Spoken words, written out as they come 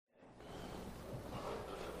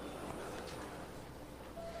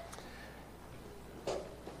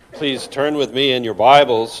Please turn with me in your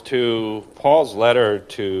Bibles to Paul's letter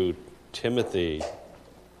to Timothy.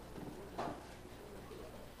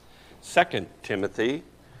 2 Timothy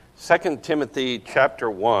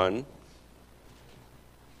chapter 1.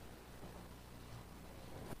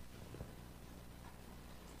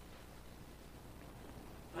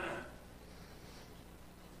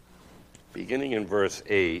 Beginning in verse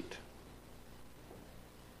 8,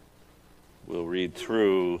 we'll read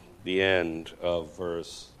through the end of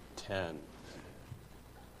verse 10.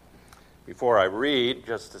 Before I read,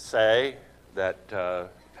 just to say that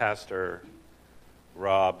Pastor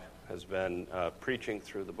Rob has been preaching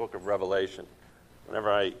through the book of Revelation.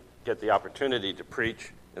 Whenever I get the opportunity to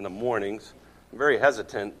preach in the mornings, I'm very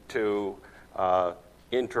hesitant to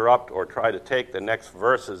interrupt or try to take the next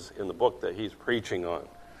verses in the book that he's preaching on.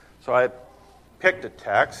 So I picked a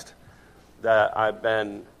text that I've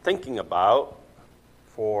been thinking about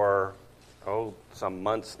for some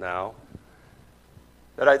months now,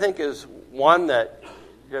 that I think is one that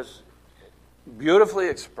just beautifully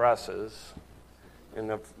expresses, in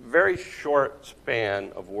a very short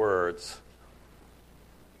span of words,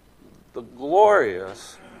 the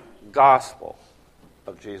glorious gospel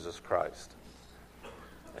of Jesus Christ.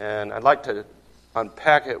 And I'd like to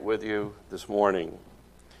unpack it with you this morning.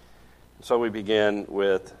 So we begin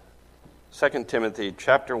with 2 Timothy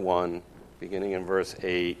chapter 1, beginning in verse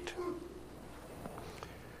 8.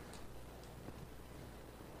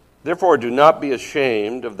 Therefore, do not be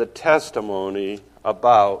ashamed of the testimony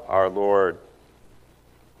about our Lord,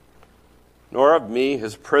 nor of me,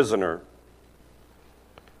 his prisoner,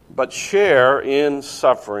 but share in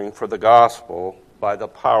suffering for the gospel by the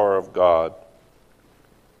power of God,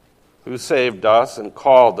 who saved us and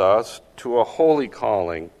called us to a holy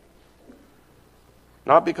calling,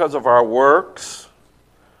 not because of our works,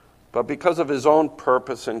 but because of his own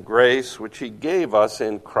purpose and grace, which he gave us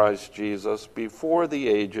in Christ Jesus before the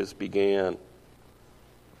ages began,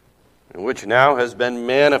 and which now has been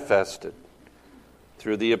manifested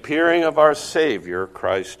through the appearing of our Savior,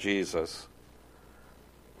 Christ Jesus,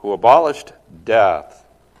 who abolished death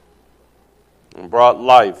and brought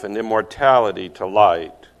life and immortality to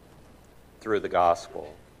light through the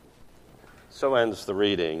gospel. So ends the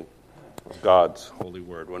reading of God's holy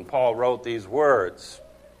word. When Paul wrote these words,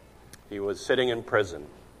 he was sitting in prison.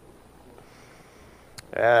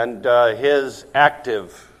 And his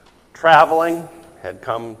active traveling had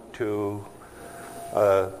come to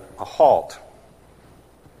a halt.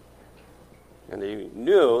 And he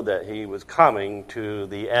knew that he was coming to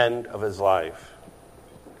the end of his life.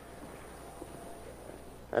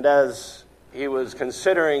 And as he was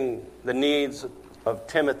considering the needs of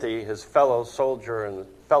Timothy, his fellow soldier and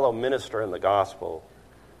fellow minister in the gospel,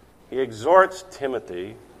 he exhorts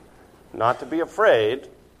Timothy not to be afraid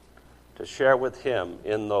to share with him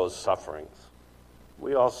in those sufferings.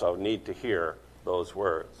 We also need to hear those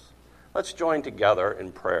words. Let's join together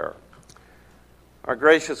in prayer. Our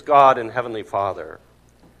gracious God and Heavenly Father,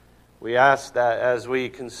 we ask that as we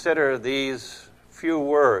consider these few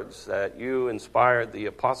words that you inspired the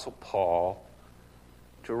Apostle Paul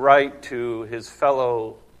to write to his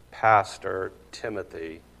fellow pastor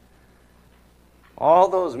Timothy all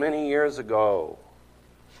those many years ago,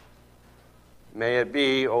 may it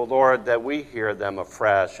be, O Lord, that we hear them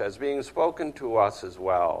afresh as being spoken to us as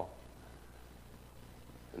well,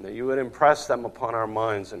 and that you would impress them upon our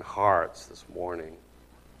minds and hearts this morning.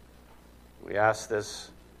 We ask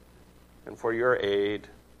this, and for your aid,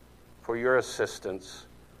 for your assistance,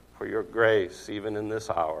 for your grace, even in this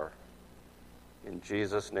hour. In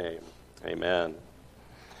Jesus' name, amen.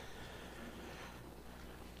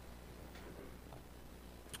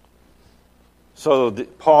 So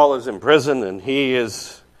Paul is in prison, and he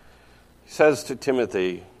says to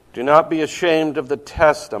Timothy, do not be ashamed of the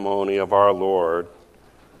testimony of our Lord,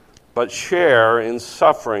 but share in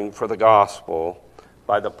suffering for the gospel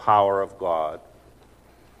by the power of God.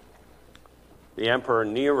 The Emperor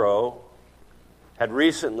Nero had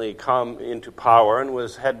recently come into power and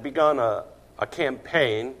had begun a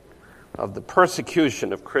campaign of the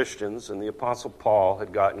persecution of Christians, and the Apostle Paul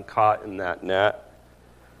had gotten caught in that net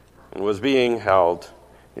and was being held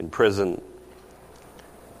in prison.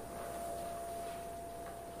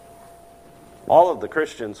 All of the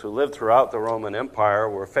Christians who lived throughout the Roman Empire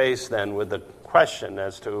were faced then with the question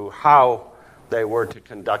as to how they were to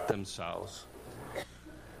conduct themselves.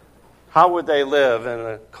 How would they live in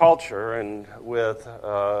a culture and with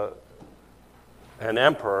an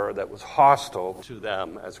emperor that was hostile to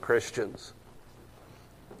them as Christians?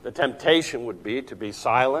 The temptation would be to be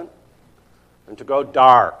silent and to go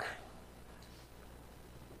dark.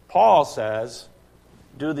 Paul says,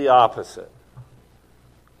 do the opposite.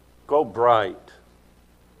 Go bright.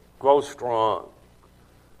 Grow strong.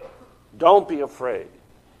 Don't be afraid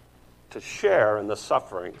to share in the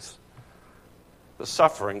sufferings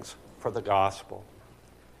for the gospel.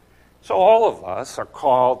 So all of us are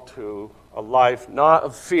called to a life not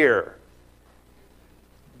of fear,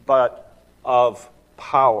 but of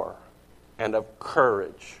power and of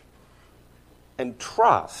courage and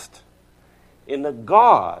trust in the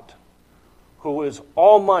God who is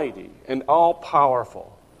almighty and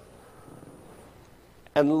all-powerful,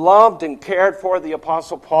 and loved and cared for the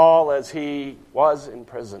Apostle Paul as he was in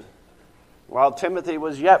prison. While Timothy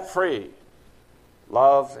was yet free,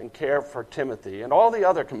 love and care for Timothy and all the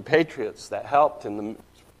other compatriots that helped in the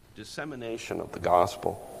dissemination of the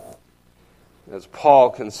gospel. As Paul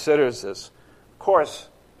considers this, of course,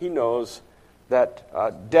 he knows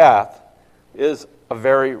that death is a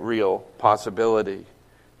very real possibility.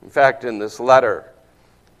 In fact, in this letter,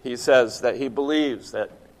 he says that he believes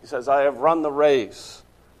that, he says, I have run the race.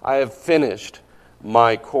 I have finished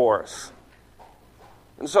my course.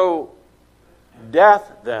 And so,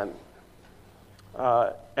 death then,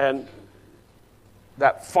 and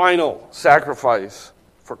that final sacrifice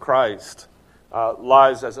for Christ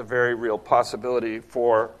lies as a very real possibility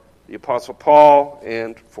for the Apostle Paul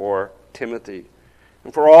and for Timothy,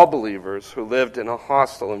 and for all believers who lived in a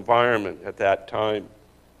hostile environment at that time.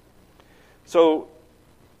 So,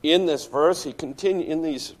 in these verses,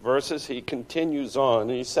 he continues on, and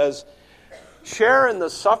he says, share in the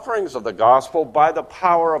sufferings of the gospel by the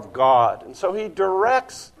power of God. And so he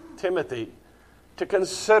directs Timothy to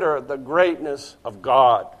consider the greatness of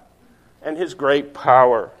God and his great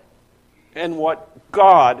power and what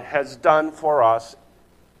God has done for us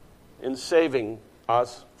in saving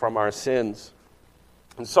us from our sins.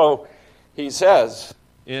 And so he says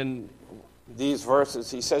in these verses,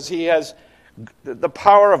 he says he has the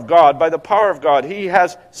power of God. By the power of God, he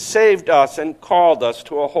has saved us and called us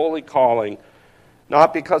to a holy calling,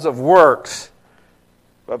 not because of works,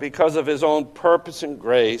 but because of his own purpose and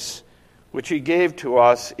grace, which he gave to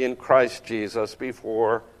us in Christ Jesus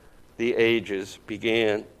before the ages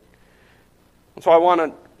began. And so I want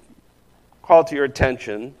to call to your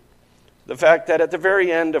attention the fact that at the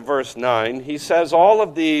very end of verse 9, he says all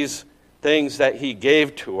of these things that he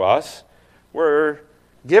gave to us were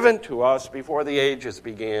given to us before the ages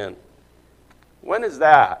began. When is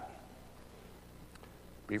that?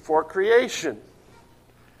 Before creation.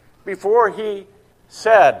 Before he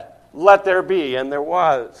said, let there be, and there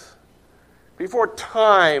was. Before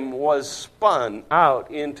time was spun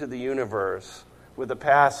out into the universe with the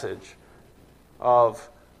passage of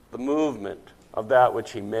the movement of that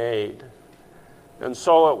which he made. And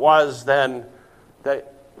so it was then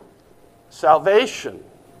that salvation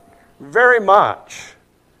very much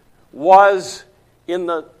was in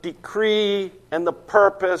the decree and the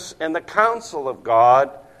purpose and the counsel of God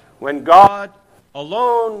when God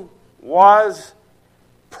alone was,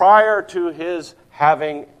 prior to his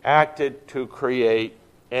having acted to create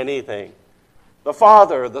anything. The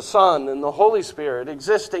Father, the Son, and the Holy Spirit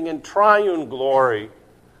existing in triune glory,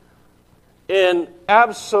 in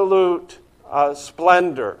absolute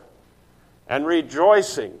splendor, and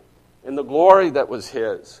rejoicing in the glory that was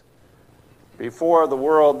his before the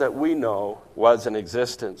world that we know was in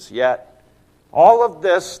existence. Yet, all of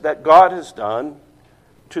this that God has done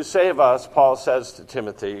to save us, Paul says to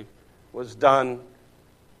Timothy, was done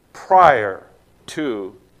prior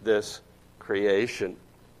to this creation.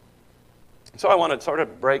 So I want to sort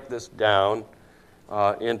of break this down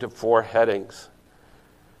into 4 headings.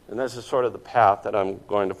 And this is sort of the path that I'm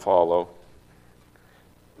going to follow.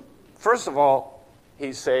 First of all,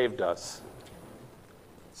 he saved us.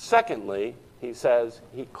 Secondly, he says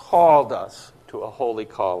he called us to a holy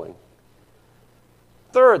calling.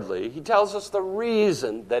 Thirdly, he tells us the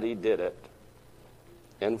reason that he did it.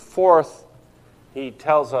 And fourth, he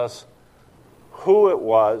tells us who it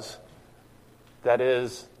was that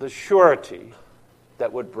is the surety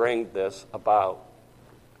that would bring this about.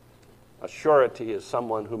 A surety is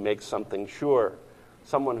someone who makes something sure,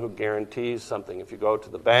 someone who guarantees something. If you go to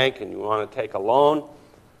the bank and you want to take a loan,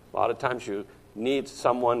 a lot of times you need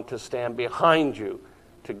someone to stand behind you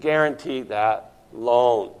to guarantee that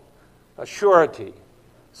loan. A surety,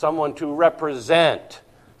 someone to represent,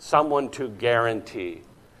 someone to guarantee.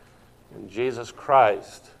 And Jesus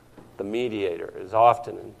Christ, the mediator, is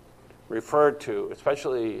often referred to,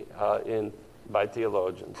 especially by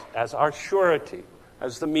theologians, as our surety,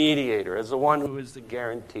 as the mediator, as the one who is the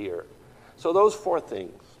guarantor. So those 4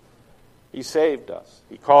 things. He saved us.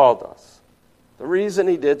 He called us. The reason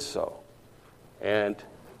he did so. And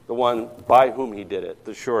the one by whom he did it,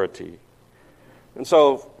 the surety. And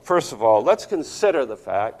so, first of all, let's consider the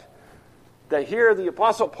fact that here the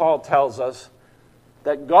Apostle Paul tells us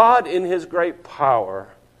that God in his great power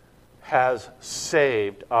has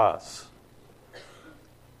saved us.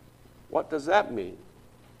 What does that mean?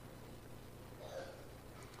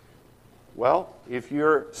 Well, if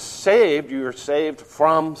you're saved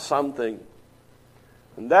from something.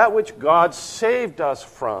 And that which God saved us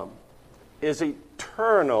from is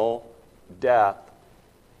eternal death.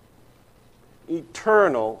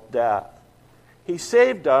 Eternal death. He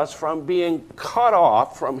saved us from being cut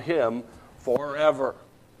off from Him forever.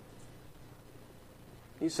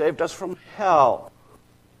 He saved us from hell,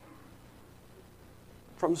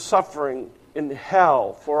 from suffering in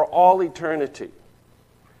hell for all eternity.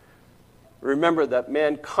 Remember that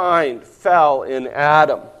mankind fell in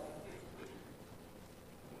Adam.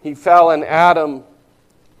 He fell in Adam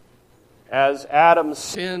as Adam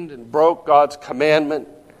sinned and broke God's commandment.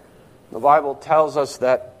 The Bible tells us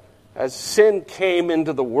that as sin came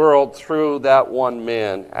into the world through that one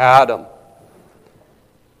man, Adam,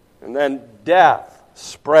 and then death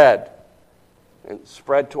spread, and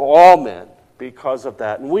spread to all men because of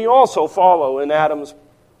that. And we also follow in Adam's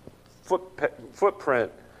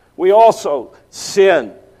footprint. We also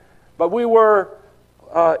sin. But we were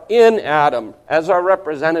in Adam as our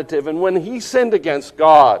representative, and when he sinned against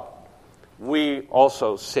God, we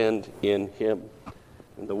also sinned in him.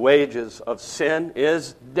 And the wages of sin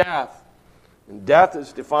is death. And death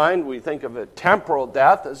is defined, we think of it, temporal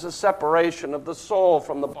death, as a separation of the soul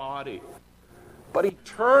from the body. But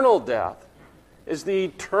eternal death is the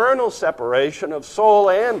eternal separation of soul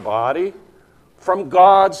and body from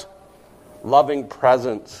God's loving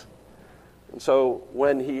presence. And so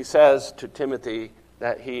when he says to Timothy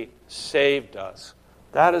that he saved us,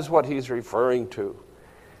 that is what he's referring to.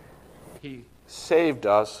 He saved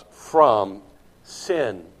us from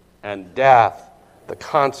sin and death, the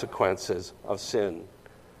consequences of sin.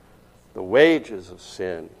 The wages of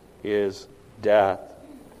sin is death.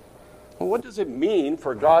 Well, what does it mean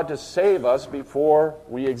for God to save us before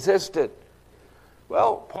we existed?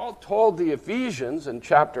 Well, Paul told the Ephesians in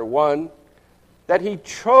chapter 1 that he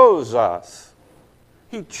chose us.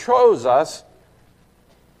 He chose us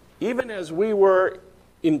even as we were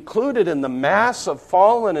included in the mass of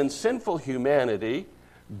fallen and sinful humanity.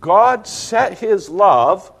 God set his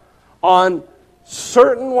love on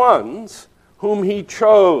certain ones whom he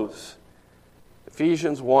chose.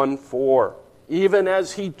 Ephesians 1:4. Even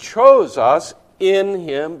as he chose us in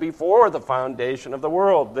him before the foundation of the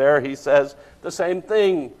world. There he says the same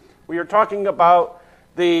thing. We are talking about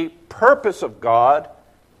the purpose of God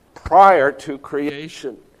prior to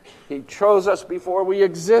creation. He chose us before we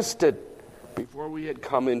existed, before we had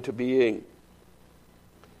come into being.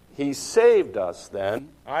 He saved us then,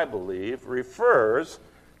 I believe, refers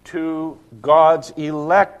to God's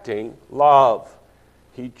electing love.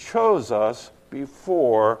 He chose us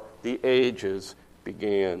before the ages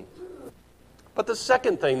began. But the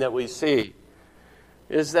second thing that we see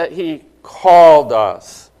is that he called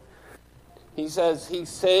us. He says he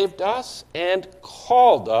saved us and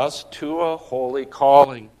called us to a holy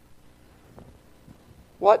calling.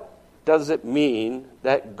 What does it mean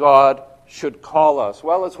that God should call us?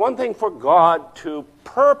 Well, it's one thing for God to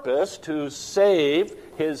purpose to save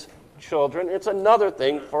his children. It's another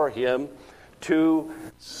thing for him to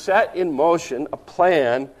set in motion a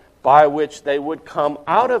plan by which they would come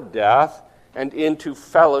out of death and into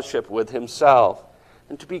fellowship with himself.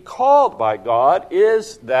 And to be called by God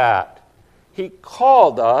is that. He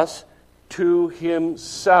called us to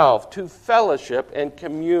himself, to fellowship and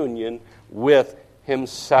communion with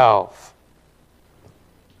himself.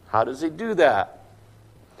 How does he do that?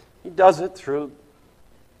 He does it through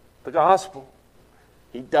the gospel.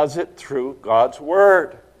 He does it through God's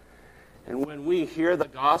word. And when we hear the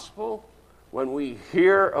gospel, when we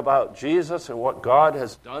hear about Jesus and what God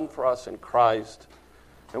has done for us in Christ,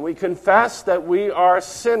 and we confess that we are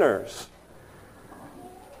sinners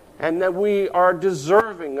and that we are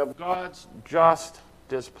deserving of God's just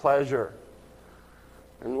displeasure,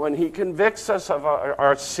 and when he convicts us of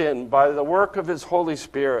our sin by the work of his Holy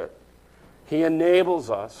Spirit, he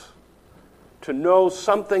enables us to know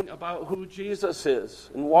something about who Jesus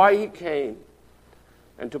is and why he came,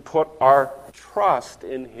 and to put our trust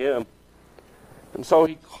in him. And so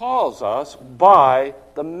he calls us by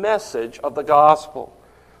the message of the gospel.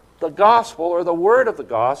 The gospel, or the word of the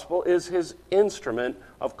gospel, is his instrument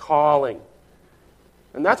of calling.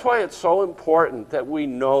 And that's why it's so important that we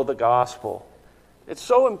know the gospel. It's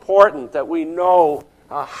so important that we know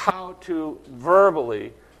how to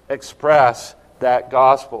verbally express that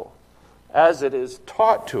gospel as it is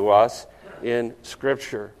taught to us in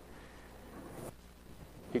Scripture.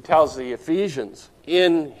 He tells the Ephesians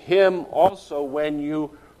in him also when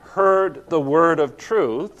you heard the word of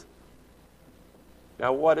truth.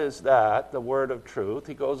 Now, what is that, the word of truth?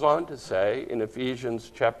 He goes on to say in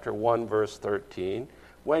Ephesians chapter 1, verse 13,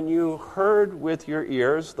 when you heard with your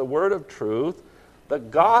ears the word of truth, the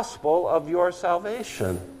gospel of your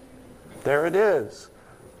salvation. There it is.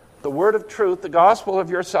 The word of truth, the gospel of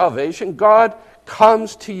your salvation. God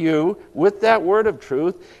comes to you with that word of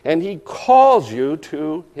truth, and he calls you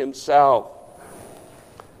to himself.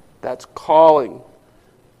 That's calling.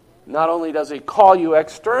 Not only does he call you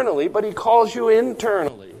externally, but he calls you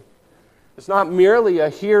internally. It's not merely a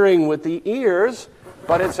hearing with the ears,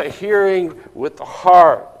 but it's a hearing with the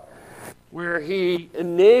heart, where he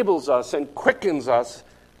enables us and quickens us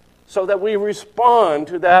so that we respond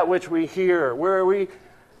to that which we hear, where we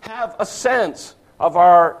have a sense of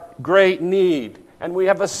our great need, and we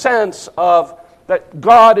have a sense of that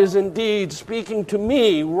God is indeed speaking to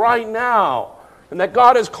me right now, and that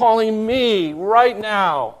God is calling me right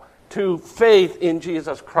now to faith in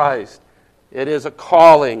Jesus Christ. It is a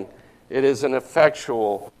calling. It is an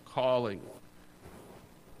effectual calling.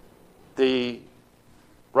 The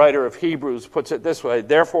writer of Hebrews puts it this way,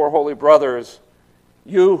 therefore, holy brothers,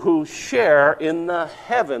 you who share in the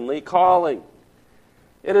heavenly calling.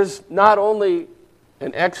 It is not only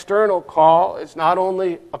an external call, it's not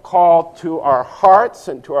only a call to our hearts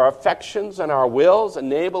and to our affections and our wills,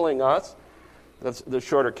 enabling us. The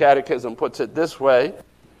Shorter Catechism puts it this way,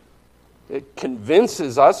 it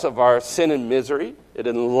convinces us of our sin and misery, it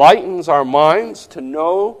enlightens our minds to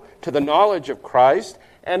the knowledge of Christ,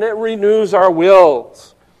 and it renews our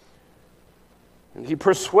wills. And he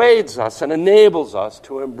persuades us and enables us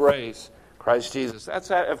to embrace Christ Jesus. That's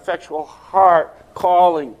that effectual heart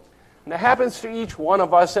calling. And it happens to each one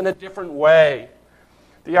of us in a different way.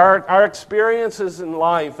 Our experiences in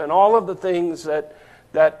life and all of the things that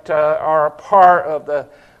are a part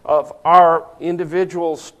of our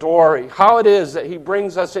individual story, how it is that he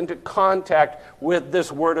brings us into contact with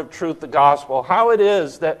this word of truth, the gospel, how it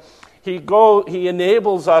is that he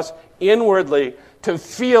enables us inwardly to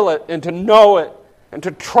feel it and to know it and to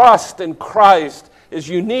trust in Christ is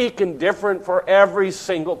unique and different for every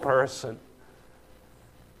single person.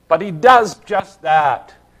 But he does just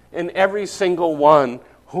that in every single one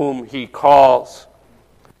whom he calls.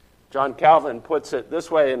 John Calvin puts it this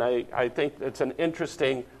way, and I think it's an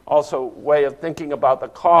interesting also way of thinking about the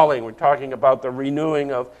calling. We're talking about the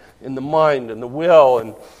renewing in the mind and the will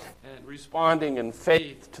and responding in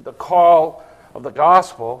faith to the call of the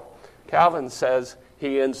gospel. Calvin says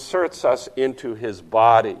he inserts us into his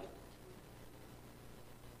body.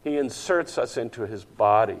 He inserts us into his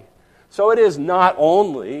body. So it is not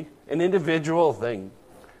only an individual thing.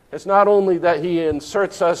 It's not only that he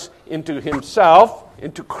inserts us into himself,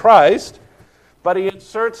 into Christ, but he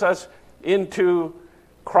inserts us into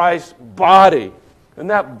Christ's body. And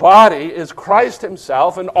that body is Christ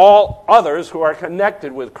himself and all others who are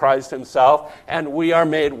connected with Christ himself, and we are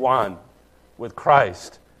made one with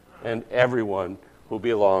Christ and everyone who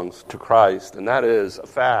belongs to Christ. And that is a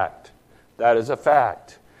fact. That is a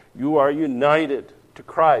fact. You are united to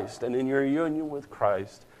Christ, and in your union with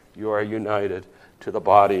Christ, you are united to the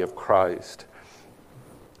body of Christ.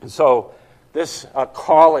 And so this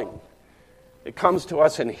calling, it comes to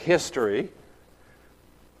us in history,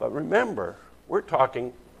 but remember, we're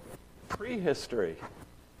talking prehistory.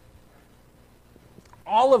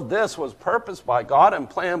 All of this was purposed by God and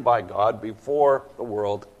planned by God before the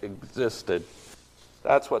world existed.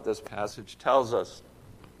 That's what this passage tells us.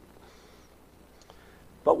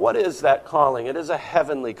 But what is that calling? It is a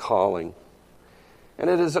heavenly calling. And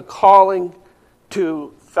it is a calling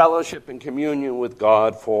to fellowship and communion with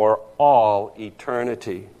God for all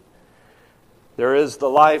eternity. There is the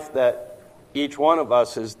life that each one of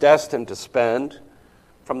us is destined to spend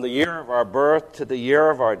from the year of our birth to the year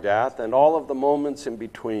of our death and all of the moments in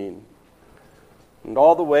between and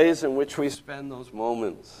all the ways in which we spend those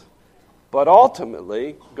moments. But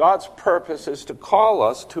ultimately, God's purpose is to call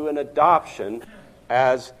us to an adoption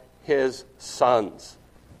as his sons.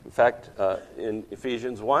 In fact, in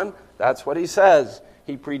Ephesians 1, that's what he says.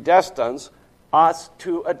 He predestines us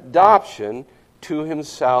to adoption to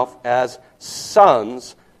himself as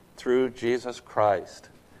sons through Jesus Christ.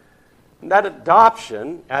 And that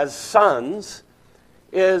adoption as sons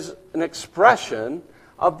is an expression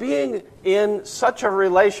of being in such a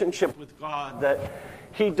relationship with God that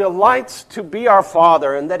he delights to be our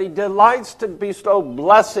Father, and that he delights to bestow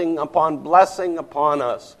blessing upon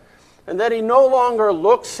us, and that he no longer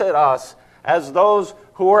looks at us as those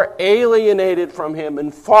who are alienated from him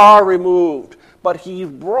and far removed, but He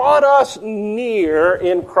brought us near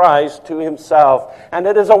in Christ to Himself. And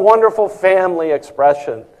it is a wonderful family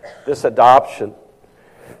expression, this adoption.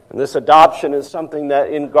 And this adoption is something that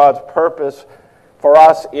in God's purpose for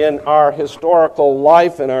us in our historical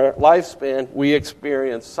life, in our lifespan, we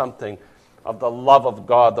experience something of the love of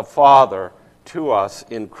God the Father to us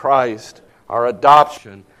in Christ, our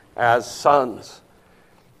adoption as sons.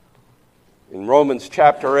 In Romans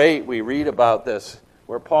chapter 8, we read about this,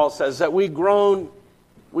 where Paul says that we groan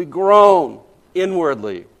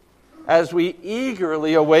inwardly as we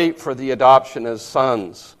eagerly await for the adoption as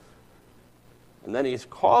sons. And then he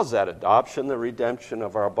calls that adoption the redemption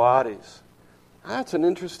of our bodies. That's an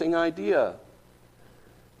interesting idea.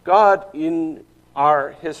 God, in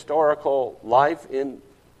our historical life, in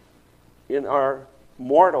our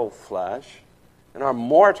mortal flesh, in our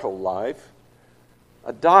mortal life,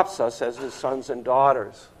 adopts us as His sons and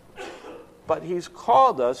daughters. But He's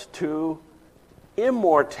called us to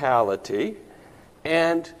immortality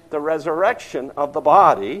and the resurrection of the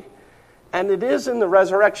body. And it is in the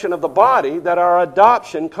resurrection of the body that our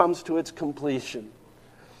adoption comes to its completion.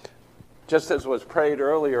 Just as was prayed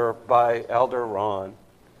earlier by Elder Ron,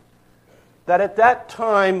 that at that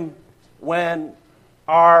time when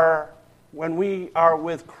we are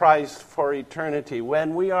with Christ for eternity,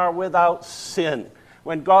 when we are without sin,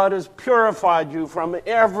 when God has purified you from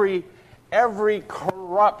every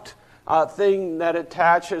corrupt thing that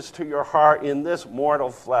attaches to your heart in this mortal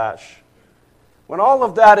flesh, when all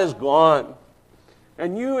of that is gone,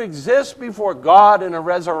 and you exist before God in a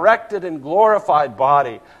resurrected and glorified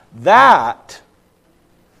body, that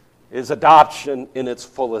is adoption in its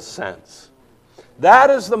fullest sense. That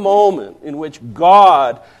is the moment in which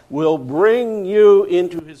God will bring you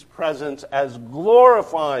into His presence as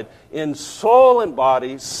glorified in soul and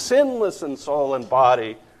body, sinless in soul and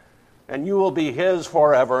body, and you will be His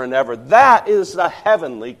forever and ever. That is the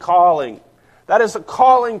heavenly calling. That is the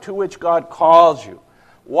calling to which God calls you.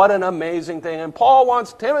 What an amazing thing. And Paul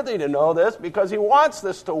wants Timothy to know this because he wants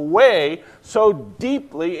this to weigh so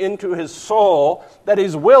deeply into his soul that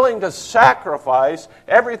he's willing to sacrifice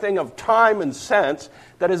everything of time and sense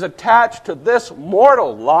that is attached to this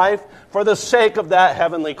mortal life for the sake of that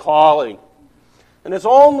heavenly calling. And it's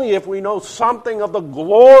only if we know something of the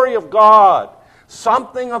glory of God,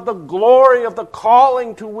 something of the glory of the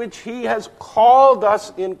calling to which He has called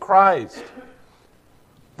us in Christ,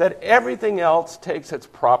 that everything else takes its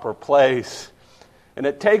proper place. And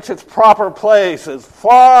it takes its proper place as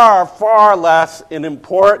far, far less in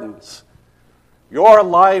importance. Your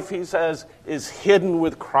life, he says, is hidden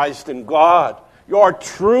with Christ in God. Your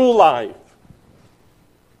true life.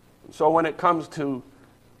 So when it comes to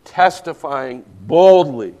testifying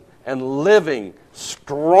boldly and living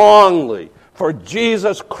strongly for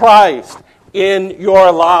Jesus Christ in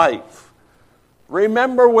your life,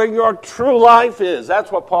 remember where your true life is.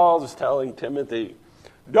 That's what Paul is telling Timothy.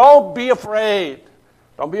 Don't be afraid.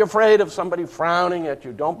 Don't be afraid of somebody frowning at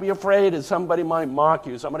you. Don't be afraid that somebody might mock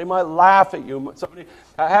you. Somebody might laugh at you.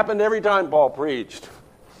 That happened every time Paul preached.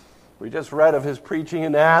 We just read of his preaching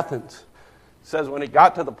in Athens. It says when he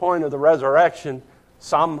got to the point of the resurrection,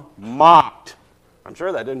 some mocked. I'm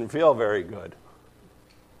sure that didn't feel very good.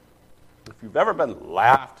 If you've ever been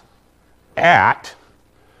laughed at,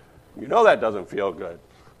 you know that doesn't feel good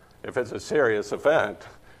if it's a serious event.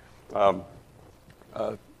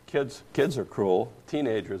 Kids are cruel.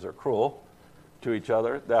 Teenagers are cruel to each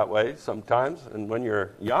other that way sometimes. And when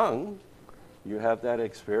you're young, you have that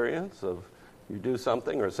experience of you do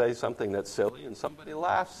something or say something that's silly and somebody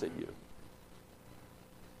laughs at you.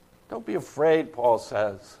 Don't be afraid, Paul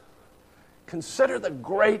says. Consider the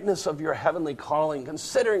greatness of your heavenly calling,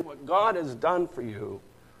 considering what God has done for you.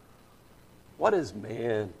 What is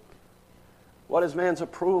man? What is man's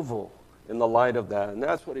approval in the light of that? And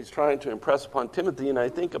that's what he's trying to impress upon Timothy, and I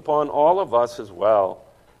think upon all of us as well.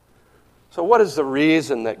 So what is the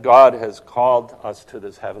reason that God has called us to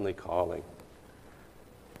this heavenly calling?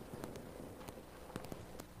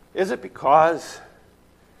 Is it because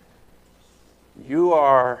you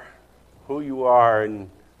are who you are and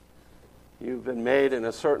you've been made in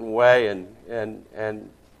a certain way and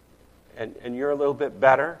you're a little bit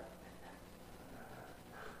better?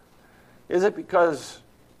 Is it because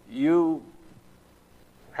you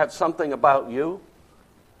have something about you?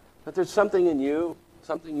 That there's something in you,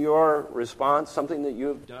 something your response, something that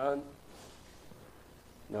you've done?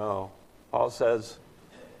 No. Paul says,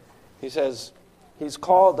 he's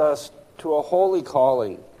called us to a holy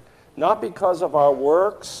calling, not because of our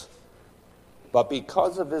works, but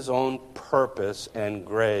because of his own purpose and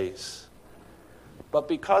grace. But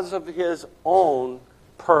because of his own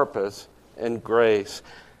purpose and grace.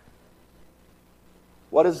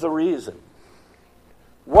 What is the reason?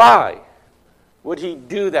 Why would he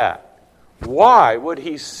do that? Why would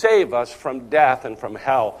he save us from death and from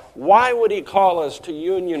hell? Why would he call us to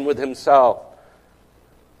union with himself?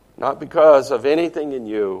 Not because of anything in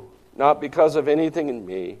you, not because of anything in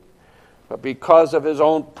me, but because of his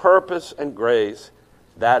own purpose and grace.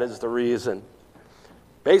 That is the reason.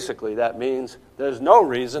 Basically, that means there's no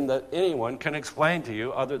reason that anyone can explain to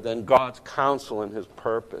you other than God's counsel and his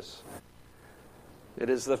purpose. It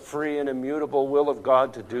is the free and immutable will of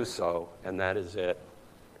God to do so, and that is it.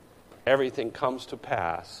 Everything comes to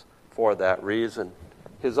pass for that reason,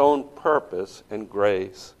 his own purpose and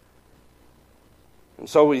grace. And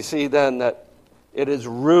so we see then that it is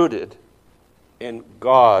rooted in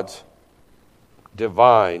God's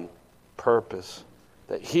divine purpose,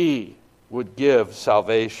 that he would give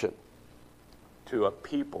salvation to a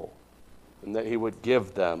people and that he would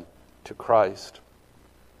give them to Christ.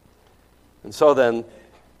 And so then,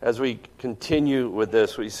 as we continue with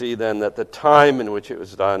this, we see then that the time in which it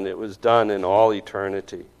was done in all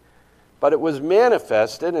eternity. But it was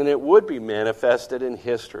manifested, and it would be manifested in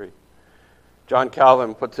history. John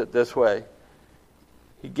Calvin puts it this way.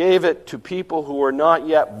 He gave it to people who were not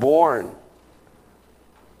yet born,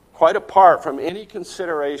 quite apart from any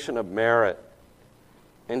consideration of merit.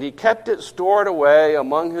 And he kept it stored away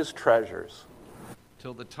among his treasures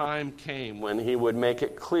till the time came when he would make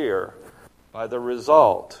it clear by the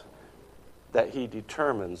result that he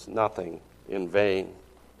determines nothing in vain.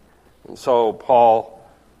 And so Paul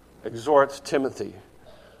exhorts Timothy,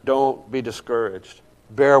 don't be discouraged.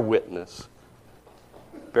 Bear witness.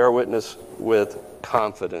 Bear witness with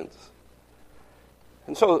confidence.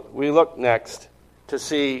 And so we look next to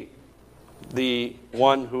see the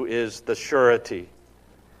one who is the surety.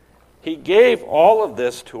 He gave all of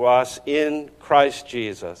this to us in Christ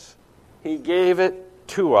Jesus. He gave it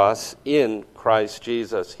to us in Christ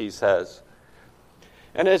Jesus, he says.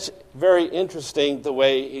 And it's very interesting the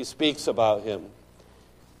way he speaks about him.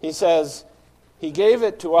 He says, he gave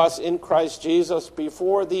it to us in Christ Jesus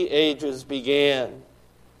before the ages began,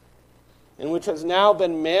 and which has now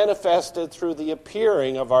been manifested through the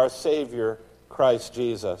appearing of our Savior, Christ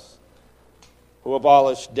Jesus, who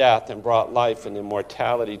abolished death and brought life and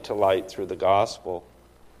immortality to light through the gospel.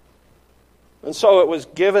 And so it was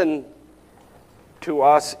given to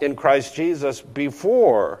us in Christ Jesus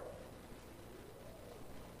before.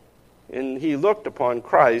 And he looked upon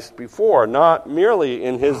Christ before, not merely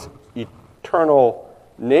in his eternal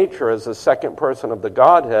nature as the second person of the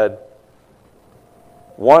Godhead,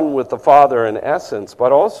 one with the Father in essence,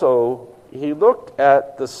 but also he looked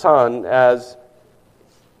at the Son as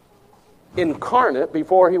incarnate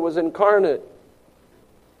before he was incarnate.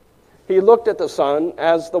 He looked at the Son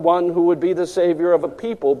as the one who would be the Savior of a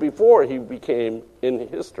people before he became, in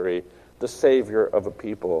history, the Savior of a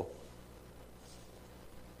people.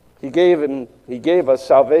 He gave us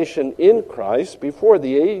salvation in Christ before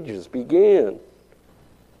the ages began.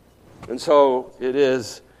 And so it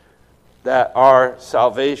is that our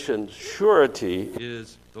salvation surety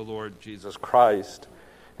is the Lord Jesus Christ.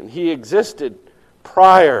 And he existed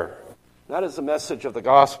prior. That is the message of the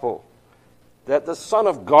gospel. That the Son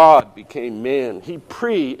of God became man. He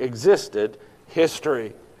pre-existed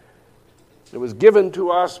history. It was given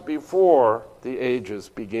to us before the ages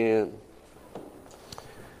began.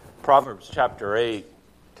 Proverbs chapter 8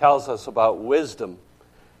 tells us about wisdom.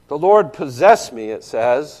 The Lord possessed me, it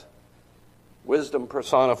says, wisdom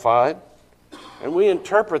personified. And we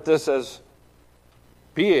interpret this as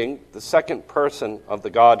being the second person of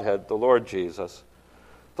the Godhead, the Lord Jesus.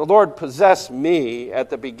 The Lord possessed me at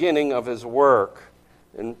the beginning of his work.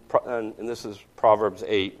 And this is Proverbs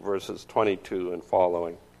 8, verses 22 and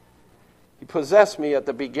following. He possessed me at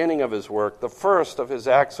the beginning of his work, the first of his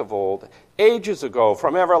acts of old. Ages ago,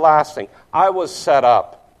 from everlasting, I was set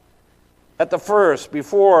up. At the first,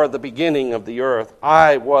 before the beginning of the earth,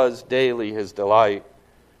 I was daily his delight,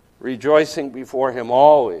 rejoicing before him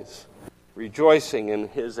always, rejoicing in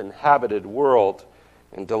his inhabited world,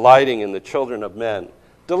 and delighting in the children of men.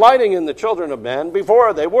 Delighting in the children of men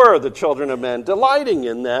before they were the children of men, delighting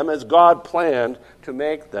in them as God planned to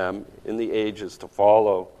make them in the ages to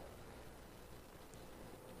follow.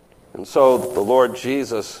 And so the Lord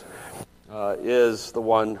Jesus is the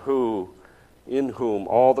one in whom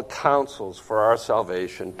all the counsels for our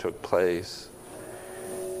salvation took place.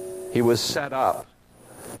 He was set up.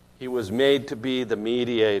 He was made to be the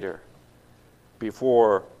mediator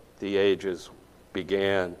before the ages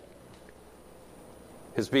began.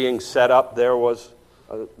 His being set up there was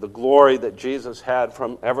the glory that Jesus had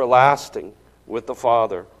from everlasting with the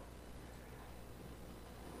Father.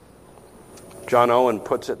 John Owen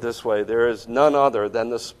puts it this way: there is none other than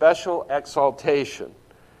the special exaltation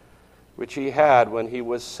which he had when he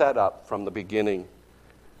was set up from the beginning.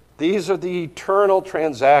 These are the eternal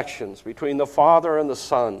transactions between the Father and the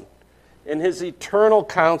Son in his eternal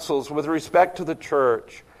counsels with respect to the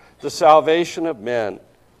church, the salvation of men.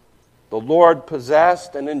 The Lord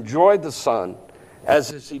possessed and enjoyed the Son as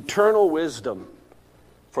his eternal wisdom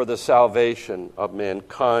for the salvation of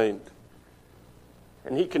mankind.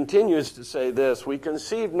 And he continues to say this: we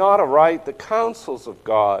conceive not aright the counsels of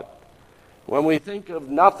God when we think of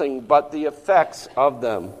nothing but the effects of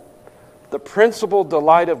them. The principal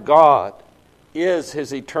delight of God is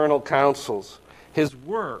his eternal counsels. His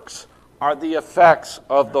works are the effects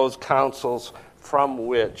of those counsels from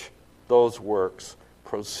which those works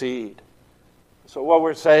proceed. So what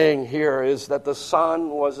we're saying here is that the Son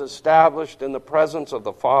was established in the presence of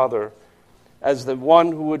the Father as the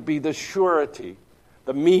one who would be the surety,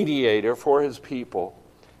 the mediator for his people.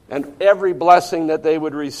 And every blessing that they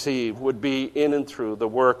would receive would be in and through the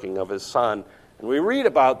working of his Son. And we read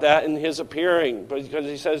about that in his appearing, because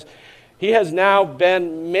he says, he has now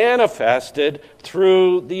been manifested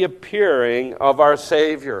through the appearing of our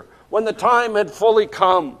Savior. When the time had fully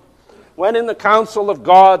come, when in the counsel of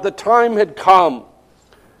God the time had come,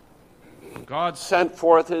 God sent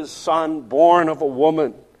forth his Son, born of a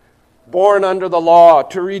woman, born under the law,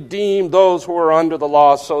 to redeem those who are under the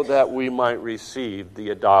law, so that we might receive the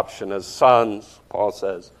adoption as sons, Paul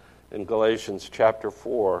says in Galatians chapter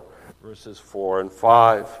 4, verses 4 and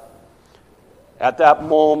 5. At that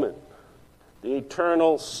moment, the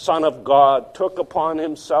eternal Son of God took upon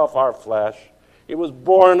himself our flesh. He was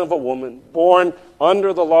born of a woman, born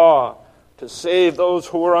under the law, to save those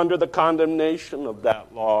who were under the condemnation of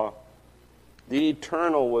that law. The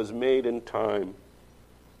eternal was made in time.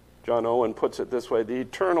 John Owen puts it this way: the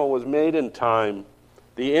eternal was made in time.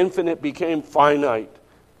 The infinite became finite.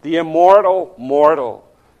 The immortal, mortal.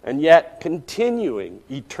 And yet continuing,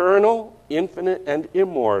 eternal, infinite, and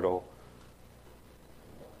immortal.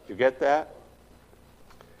 You get that?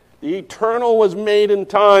 The eternal was made in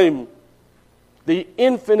time. The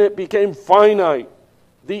infinite became finite.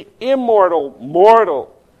 The immortal,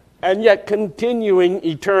 mortal. And yet continuing,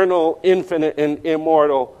 eternal, infinite, and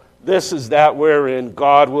immortal. This is that wherein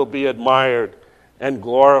God will be admired and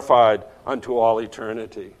glorified unto all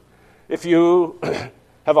eternity. If you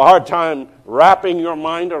have a hard time wrapping your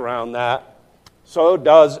mind around that, so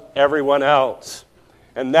does everyone else.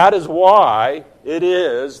 And that is why it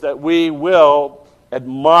is that we will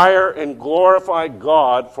admire and glorify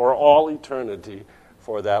God for all eternity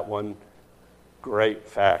for that one great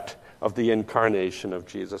fact of the incarnation of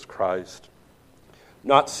Jesus Christ.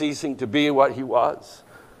 Not ceasing to be what he was,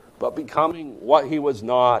 but becoming what he was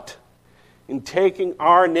not, in taking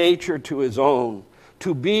our nature to his own,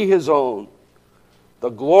 to be his own.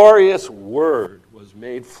 The glorious Word was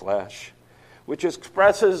made flesh, which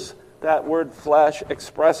expresses, that word flesh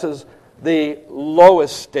expresses the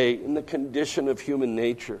lowest state in the condition of human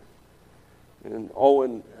nature. And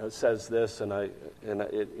Owen says this, and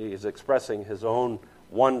he's expressing his own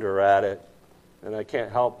wonder at it, and I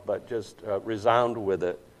can't help but just resound with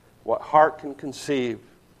it. What heart can conceive,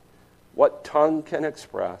 what tongue can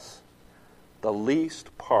express, the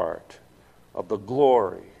least part of the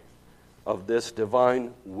glory of this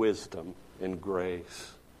divine wisdom and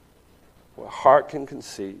grace. What heart can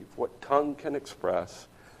conceive, what tongue can express,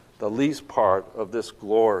 the least part of this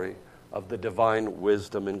glory of the divine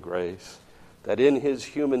wisdom and grace, that in his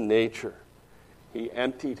human nature he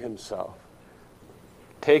emptied himself,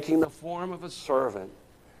 taking the form of a servant,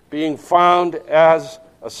 being found as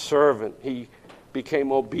a servant, he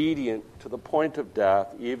became obedient to the point of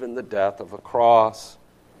death, even the death of a cross.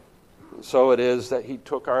 And so it is that he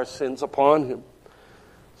took our sins upon him.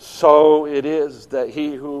 So it is that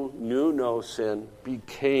he who knew no sin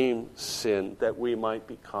became sin, that we might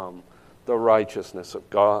become the righteousness of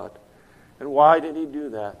God. And why did he do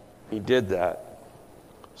that? He did that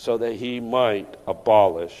so that he might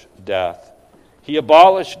abolish death. He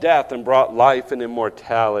abolished death and brought life and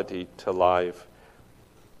immortality to life.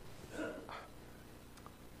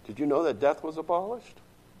 Did you know that death was abolished?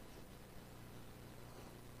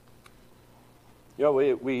 You know,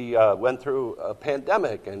 we went through a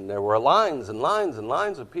pandemic, and there were lines and lines and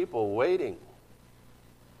lines of people waiting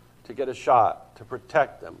to get a shot to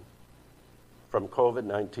protect them from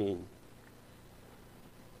COVID-19.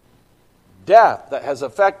 Death that has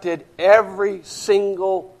affected every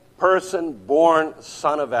single person born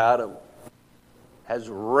son of Adam has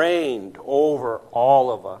reigned over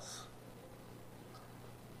all of us.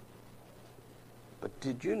 But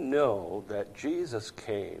did you know that Jesus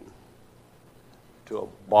came to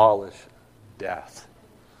abolish death.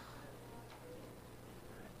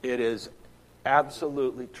 It is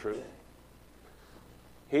absolutely true.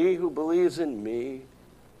 He who believes in me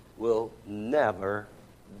will never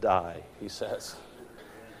die, he says.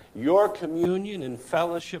 Your communion and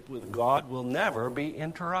fellowship with God will never be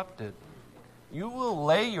interrupted. You will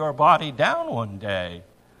lay your body down one day,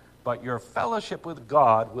 but your fellowship with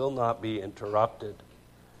God will not be interrupted.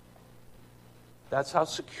 That's how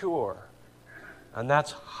secure, and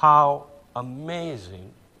that's how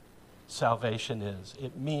amazing salvation is.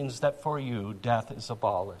 It means that for you, death is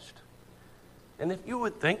abolished. And if you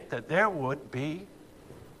would think that there would be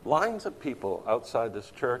lines of people outside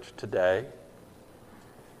this church today,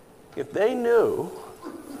 if they knew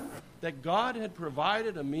that God had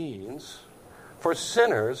provided a means for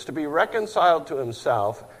sinners to be reconciled to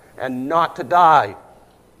himself and not to die,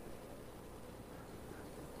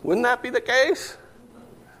 wouldn't that be the case?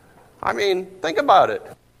 I mean, think about it.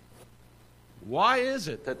 Why is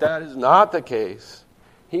it that that is not the case?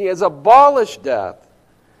 He has abolished death,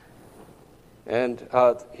 and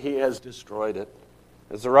he has destroyed it.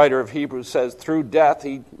 As the writer of Hebrews says, through death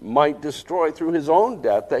he might destroy, through his own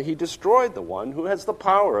death, that he destroyed the one who has the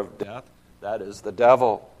power of death, that is the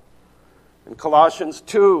devil. In Colossians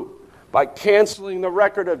 2, by canceling the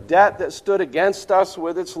record of debt that stood against us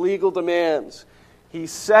with its legal demands, he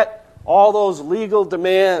set all those legal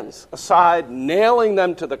demands aside, nailing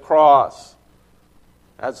them to the cross.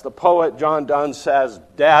 As the poet John Donne says,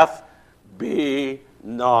 death, be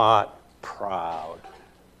not proud.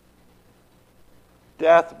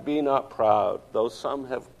 Death, be not proud, though some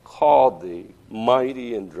have called thee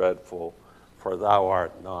mighty and dreadful, for thou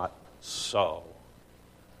art not so.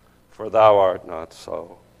 For thou art not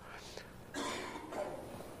so.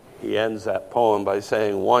 He ends that poem by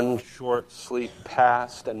saying, one short sleep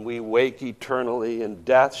past, and we wake eternally, and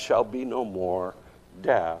death shall be no more.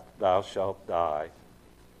 Death, thou shalt die.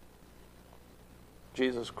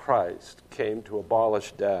 Jesus Christ came to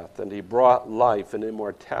abolish death, and he brought life and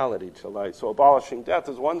immortality to light. So abolishing death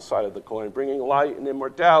is one side of the coin. Bringing light and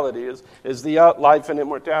immortality is the life and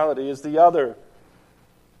immortality is the other.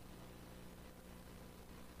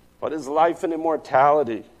 What is life and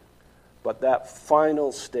immortality but that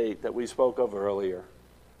final state that we spoke of earlier?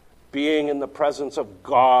 Being in the presence of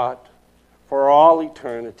God for all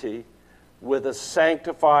eternity, with a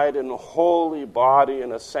sanctified and holy body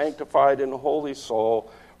and a sanctified and holy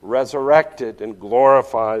soul, resurrected and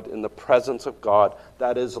glorified in the presence of God.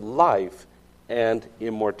 That is life and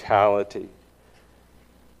immortality.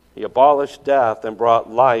 He abolished death and brought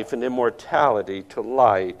life and immortality to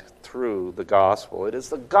light through the gospel. It is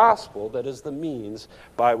the gospel that is the means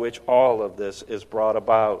by which all of this is brought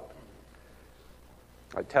about.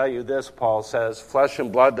 I tell you this, Paul says, flesh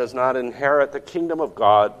and blood does not inherit the kingdom of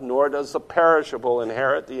God, nor does the perishable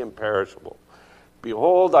inherit the imperishable.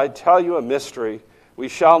 Behold, I tell you a mystery. We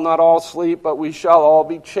shall not all sleep, but we shall all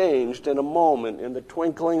be changed in a moment, in the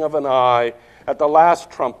twinkling of an eye, at the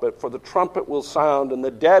last trumpet. For the trumpet will sound, and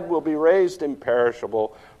the dead will be raised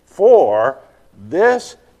imperishable. For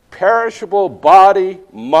this perishable body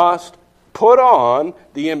must put on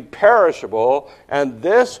the imperishable, and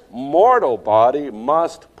this mortal body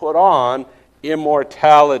must put on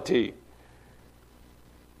immortality.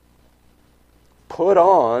 Put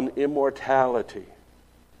on immortality.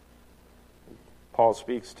 Paul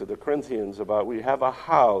speaks to the Corinthians about we have a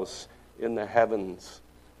house in the heavens,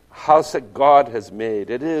 a house that God has made.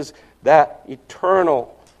 It is that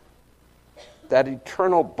eternal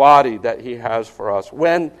body that he has for us.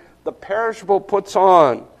 When the perishable puts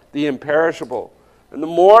on the imperishable, and the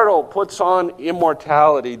mortal puts on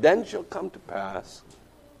immortality, then shall come to pass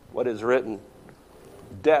what is written.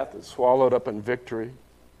 Death is swallowed up in victory.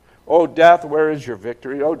 O death, where is your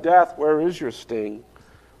victory? O death, where is your sting?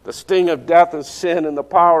 The sting of death is sin, and the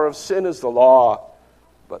power of sin is the law.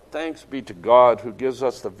 But thanks be to God who gives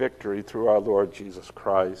us the victory through our Lord Jesus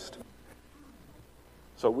Christ.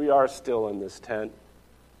 So we are still in this tent.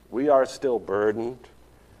 We are still burdened.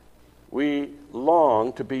 We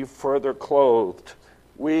long to be further clothed.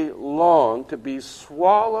 We long to be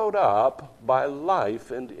swallowed up by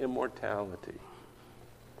life and immortality.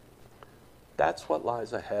 That's what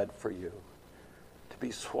lies ahead for you. To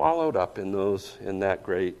be swallowed up in that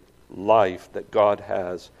great life that God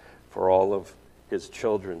has for all of his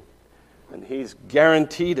children. And he's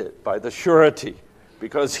guaranteed it by the surety.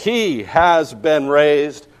 Because he has been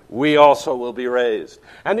raised, we also will be raised.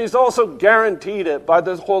 And he's also guaranteed it by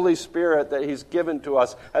the Holy Spirit that he's given to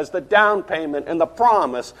us as the down payment and the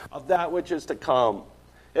promise of that which is to come.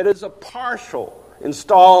 It is a partial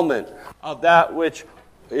installment of that which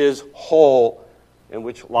is whole and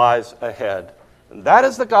which lies ahead. And that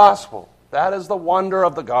is the gospel. That is the wonder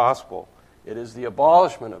of the gospel. It is the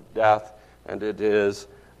abolishment of death, and it is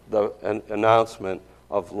an announcement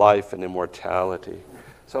of life and immortality.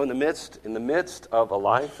 So in the midst of a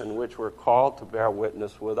life in which we're called to bear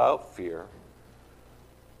witness without fear,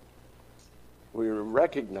 we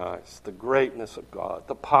recognize the greatness of God,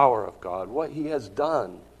 the power of God, what he has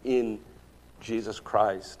done in Jesus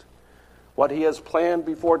Christ, what he has planned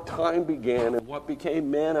before time began, and what became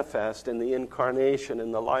manifest in the incarnation,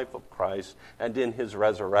 in the life of Christ, and in his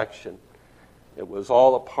resurrection. It was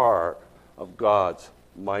all a part of God's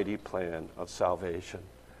mighty plan of salvation.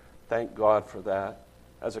 Thank God for that.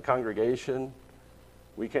 As a congregation,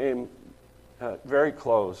 we came very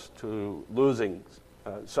close to losing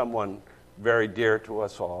someone very dear to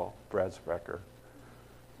us all, Brad Sprecher.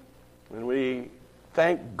 And we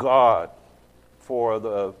thank God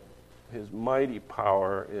for his mighty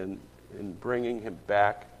power in bringing him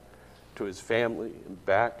back to his family and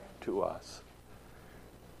back to us.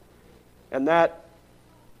 And that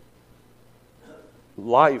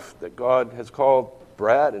life that God has called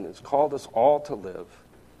Brad and has called us all to live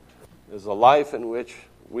is a life in which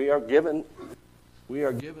we are given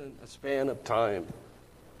a span of time.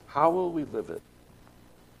 How will we live it?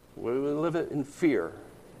 Will we live it in fear,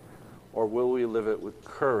 or will we live it with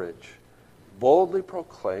courage, boldly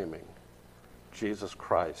proclaiming Jesus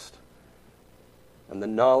Christ and the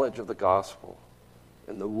knowledge of the gospel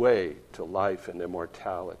and the way to life and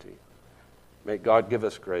immortality? May God give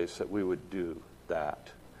us grace that we would do that.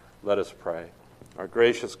 Let us pray. Our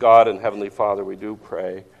gracious God and Heavenly Father, we do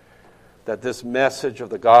pray that this message of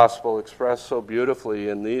the gospel expressed so beautifully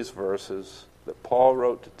in these verses that Paul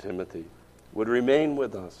wrote to Timothy would remain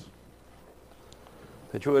with us,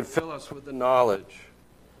 that you would fill us with the knowledge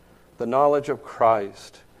of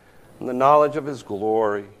Christ and the knowledge of his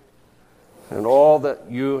glory and all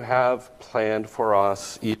that you have planned for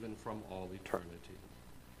us even from all eternity.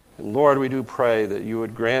 And Lord, we do pray that you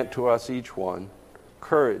would grant to us each one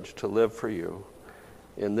courage to live for you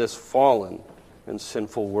in this fallen and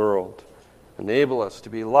sinful world. Enable us to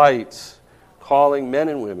be lights, calling men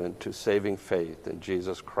and women to saving faith in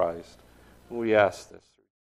Jesus Christ. We ask this